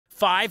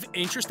5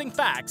 interesting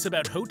facts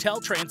about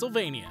Hotel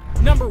Transylvania.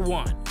 Number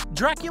 1.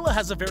 Dracula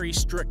has a very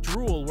strict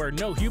rule where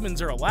no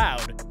humans are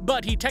allowed,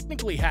 but he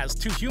technically has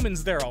 2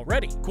 humans there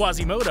already,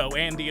 Quasimodo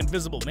and the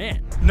Invisible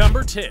Man.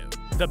 Number 2.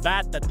 The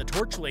bat that the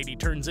Torch Lady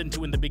turns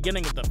into in the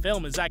beginning of the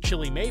film is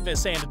actually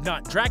Mavis and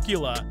not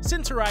Dracula,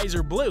 since her eyes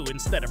are blue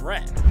instead of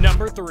red.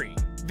 Number 3.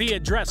 The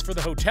address for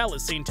the hotel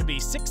is seen to be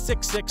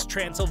 666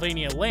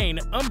 Transylvania Lane,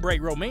 Umbre,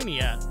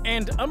 Romania,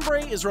 and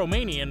Umbre is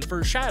Romanian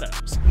for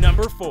shadows.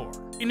 Number 4.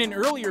 In an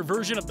earlier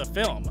version of the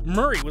film,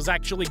 Murray was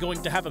actually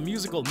going to have a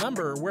musical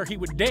number where he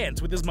would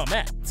dance with his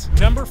Mummettes.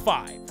 Number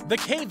 5. The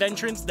cave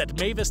entrance that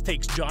Mavis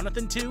takes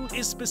Jonathan to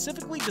is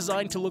specifically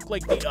designed to look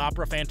like the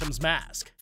opera Phantom's mask.